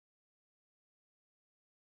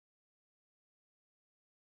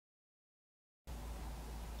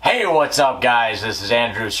Hey, what's up guys? This is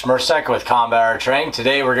Andrew Smersek with Combat Art Training.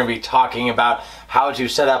 Today we're going to be talking about how to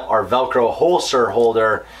set up our Velcro holster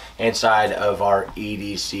holder inside of our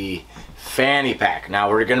EDC Fanny Pack. Now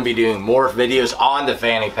we're going to be doing more videos on the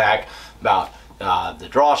Fanny Pack about the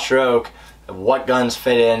draw stroke, what guns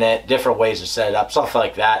fit in it, different ways to set it up, stuff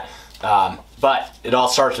like that. But it all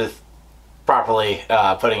starts with properly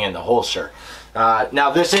putting in the holster.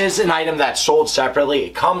 Now this is an item that's sold separately.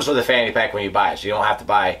 It comes with a fanny pack when you buy it, so you don't have to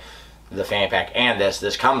buy the fanny pack and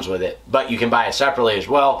this comes with it, but you can buy it separately as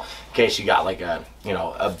well in case you got like a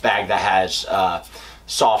a bag that has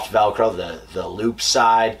soft Velcro, the loop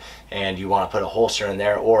side, and you want to put a holster in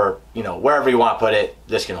there, or wherever you want to put it,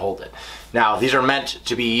 this can hold it. Now these are meant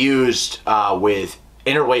to be used with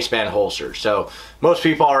inner waistband holsters, so most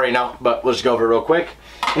people already know, but let's go over it real quick.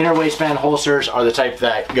 Inner waistband holsters are the type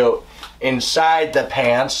that go inside the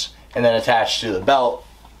pants and then attached to the belt.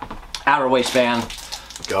 Outer waistband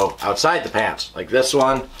go outside the pants, like this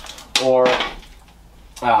one, or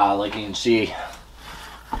like you can see,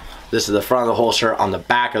 this is the front of the holster. On the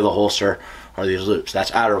back of the holster are these loops.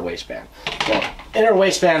 That's outer waistband. So inner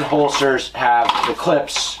waistband holsters have the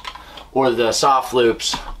clips or the soft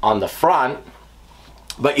loops on the front,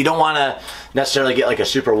 but you don't want to necessarily get like a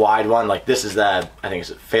super wide one. Like this is the, I think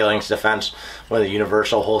it's Phalanx Defense, one of the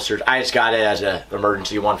universal holsters. I just got it as an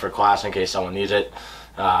emergency one for class in case someone needs it.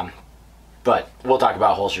 But we'll talk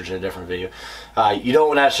about holsters in a different video. You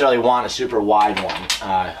don't necessarily want a super wide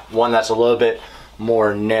one. One that's a little bit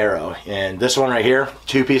more narrow. And this one right here,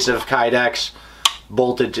 two pieces of KYDEX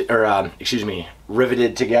bolted to, or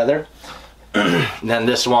riveted together. Then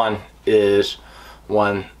this one is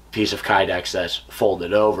one piece of KYDEX that's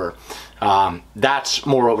folded over. That's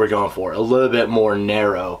more what we're going for, a little bit more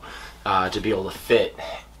narrow to be able to fit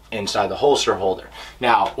inside the holster holder.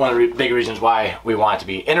 Now, one of the big reasons why we want it to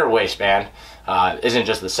be inner waistband isn't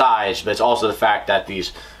just the size, but it's also the fact that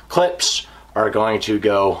these clips are going to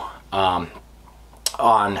go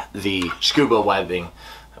on the scuba webbing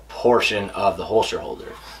portion of the holster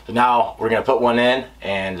holder. So now we're going to put one in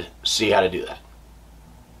and see how to do that.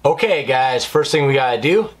 Okay guys, first thing we gotta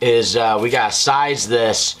do is we gotta size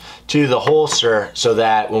this to the holster so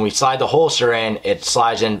that when we slide the holster in, it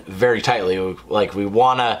slides in very tightly. Like we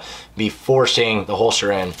wanna be forcing the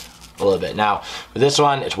holster in a little bit. Now with this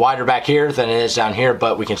one, it's wider back here than it is down here,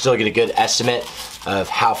 but we can still get a good estimate of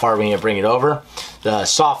how far we need to bring it over. The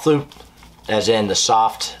soft loop, as in the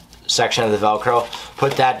soft section of the Velcro,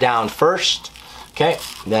 put that down first, okay?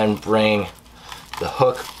 Then bring the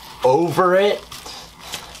hook over it.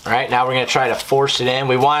 All right, now we're gonna try to force it in.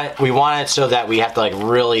 We want it so that we have to like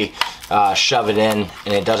really shove it in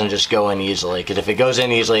and it doesn't just go in easily, because if it goes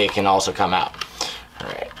in easily, it can also come out. All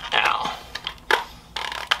right, now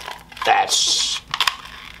that's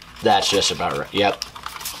just about right. Yep,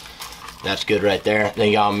 that's good right there. Then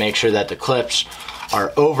you gotta make sure that the clips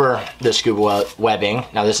are over the scuba webbing.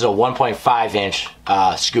 Now this is a 1.5 inch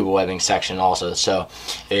scuba webbing section also, so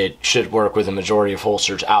it should work with the majority of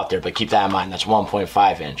holsters out there, but keep that in mind, that's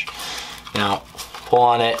 1.5 inch. Now pull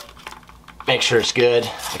on it, make sure it's good.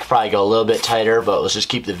 I could probably go a little bit tighter, but let's just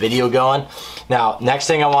keep the video going. Now next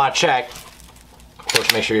thing I want to check, of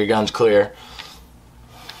course, make sure your gun's clear.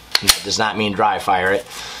 That does not mean dry fire it.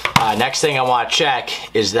 Next thing I want to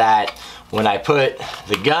check is that when I put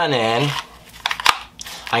the gun in,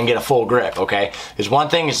 I can get a full grip, okay? Because one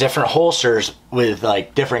thing is different holsters with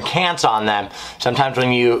like different cants on them, sometimes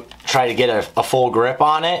when you try to get a full grip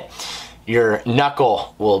on it, your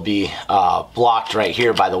knuckle will be blocked right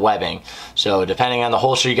here by the webbing. So depending on the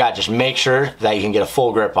holster you got, just make sure that you can get a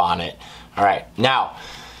full grip on it. All right, now,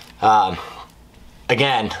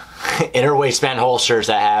 again, inner waistband holsters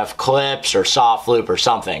that have clips or soft loop or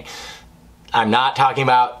something. I'm not talking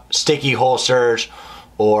about sticky holsters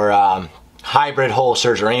or hybrid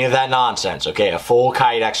holsters or any of that nonsense, okay? A full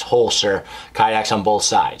KYDEX holster, KYDEX on both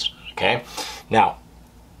sides, okay? Now,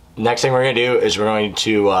 next thing we're gonna do is we're going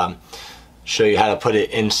to show you how to put it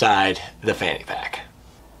inside the fanny pack.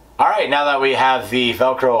 All right, now that we have the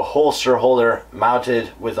Velcro holster holder mounted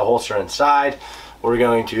with the holster inside, we're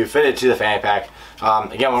going to fit it to the fanny pack.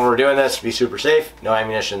 Again, when we're doing this, be super safe. No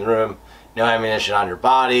ammunition in the room, no ammunition on your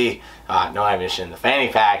body, no ammunition in the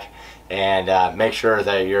fanny pack, and make sure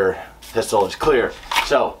that your pistol is clear.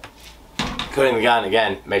 So, including the gun,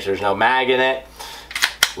 again, make sure there's no mag in it.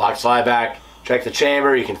 Lock slide back, check the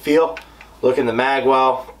chamber, you can feel, look in the mag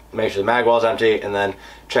well, make sure the mag well is empty, and then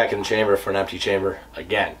check in the chamber for an empty chamber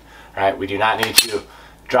again. All right, we do not need to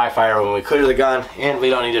dry fire when we clear the gun, and we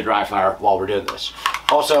don't need to dry fire while we're doing this.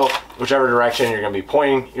 Also, whichever direction you're gonna be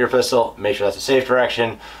pointing your pistol, make sure that's a safe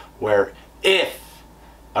direction, where if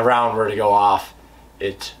a round were to go off,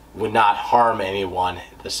 it would not harm anyone,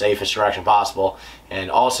 the safest direction possible.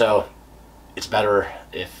 And also, it's better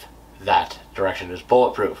if that direction is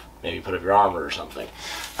bulletproof. Maybe put up your armor or something.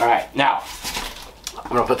 All right, now I'm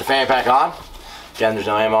gonna put the fanny pack on. Again, there's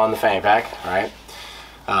no ammo on the fanny pack. All right.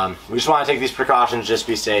 We just want to take these precautions, just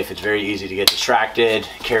be safe. It's very easy to get distracted,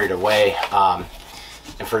 carried away, and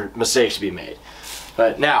for mistakes to be made.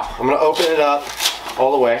 But now, I'm going to open it up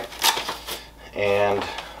all the way, and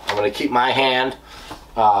I'm going to keep my hand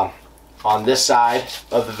on this side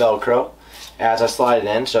of the Velcro as I slide it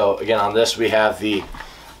in. So again, on this we have the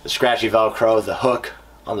scratchy Velcro, the hook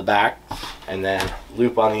on the back, and then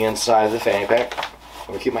loop on the inside of the fanny pack. I'm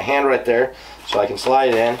going to keep my hand right there so I can slide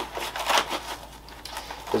it in.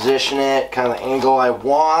 Position it kind of the angle I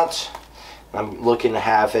want. I'm looking to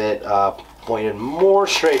have it pointed more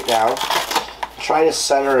straight down. Try to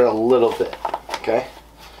center it a little bit. Okay.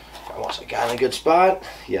 Once I got in a good spot,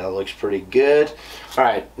 yeah, that looks pretty good. All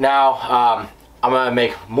right, now I'm gonna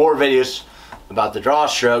make more videos about the draw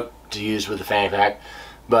stroke to use with the fanny pack,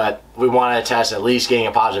 but we want to test at least getting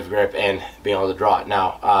a positive grip and being able to draw it.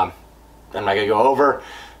 Now, I'm not gonna go over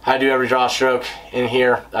how to do every draw stroke in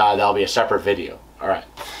here. That'll be a separate video. All right,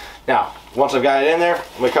 now once I've got it in there,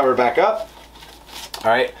 I'm gonna cover it back up.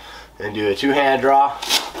 All right, and do a two-hand draw.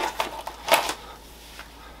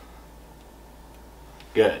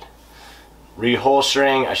 Good.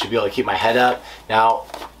 Reholstering, I should be able to keep my head up. Now,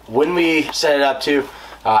 when we set it up too,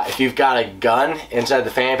 if you've got a gun inside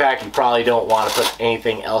the fanny pack, you probably don't want to put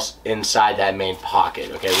anything else inside that main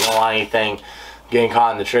pocket. Okay, we don't want anything getting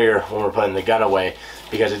caught in the trigger when we're putting the gun away,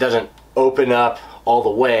 because it doesn't open up all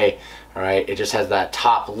the way. All right, it just has that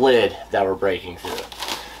top lid that we're breaking through.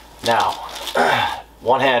 Now,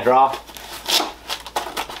 one hand draw.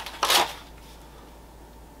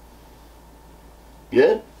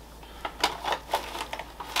 Good.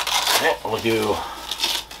 Okay, we'll do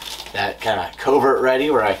that kind of covert ready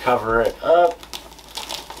where I cover it up.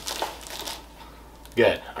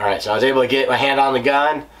 Good. All right, so I was able to get my hand on the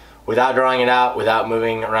gun without drawing it out, without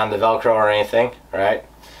moving around the Velcro or anything. All right.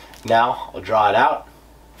 Now I'll draw it out.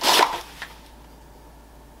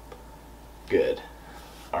 Good.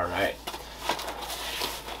 All right.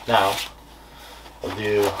 Now we'll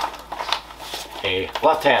do a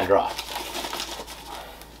left-hand draw.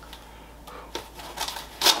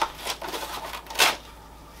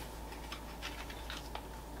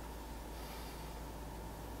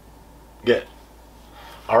 Good.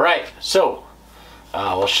 All right. So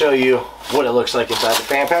we'll show you what it looks like inside the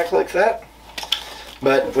fan pack like that.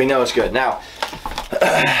 But we know it's good. Now,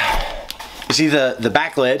 you see the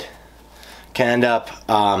back lid can end up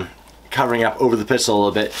covering up over the pistol a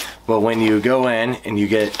little bit, but when you go in and you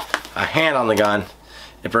get a hand on the gun,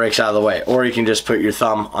 it breaks out of the way. Or you can just put your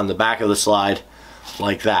thumb on the back of the slide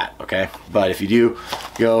like that, okay? But if you do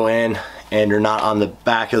go in and you're not on the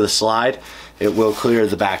back of the slide, it will clear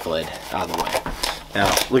the back lid out of the way.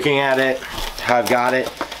 Now, looking at it, how I've got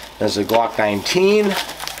it, there's a Glock 19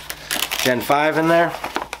 Gen 5 in there.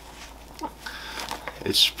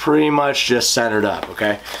 It's pretty much just centered up,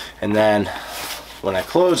 okay? And then when I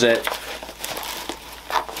close it,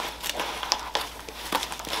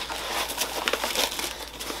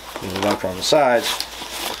 there's a Velcro on the sides,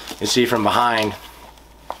 you see from behind,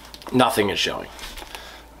 nothing is showing.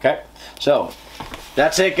 Okay, so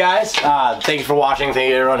that's it, guys. Thank you for watching. Thank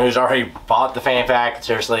you everyone who's already bought the fanny pack. It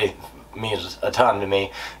seriously means a ton to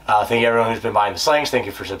me. Thank you everyone who's been buying the slings. Thank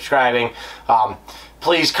you for subscribing.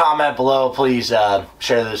 Please comment below. Please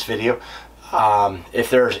share this video. If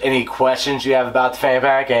there's any questions you have about the fanny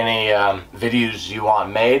pack, any videos you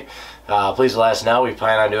want made, please let us know. We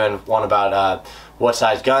plan on doing one about what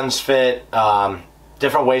size guns fit,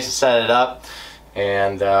 different ways to set it up,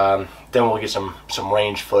 and then we'll get some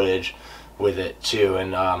range footage with it too.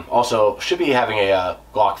 And also should be having a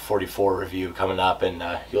Glock 44 review coming up, and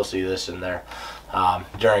you'll see this in there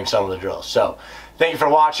during some of the drills. So thank you for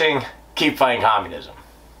watching. Keep fighting communism.